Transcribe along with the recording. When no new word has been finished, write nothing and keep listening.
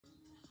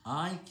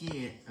I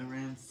get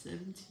around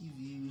 70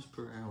 views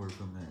per hour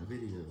from that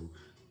video.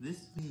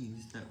 This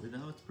means that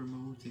without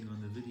promoting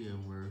on the video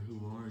where who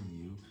are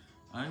you,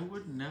 I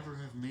would never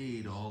have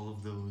made all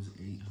of those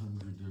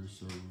 800 or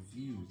so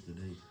views that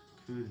I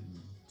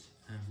couldn't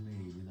have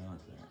made without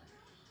that.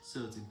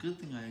 So it's a good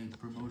thing I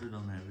promoted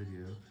on that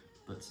video,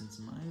 but since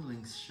my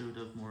links showed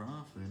up more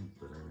often,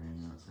 but I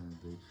ran out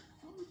sadly,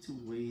 I'll need to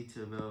wait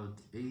about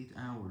 8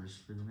 hours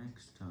for the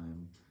next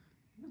time.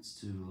 That's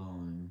too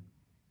long.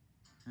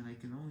 And I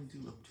can only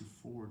do up to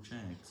 4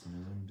 checks in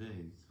one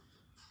day.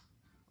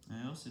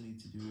 I also need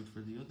to do it for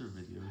the other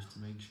videos to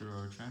make sure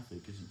our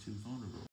traffic isn't too vulnerable.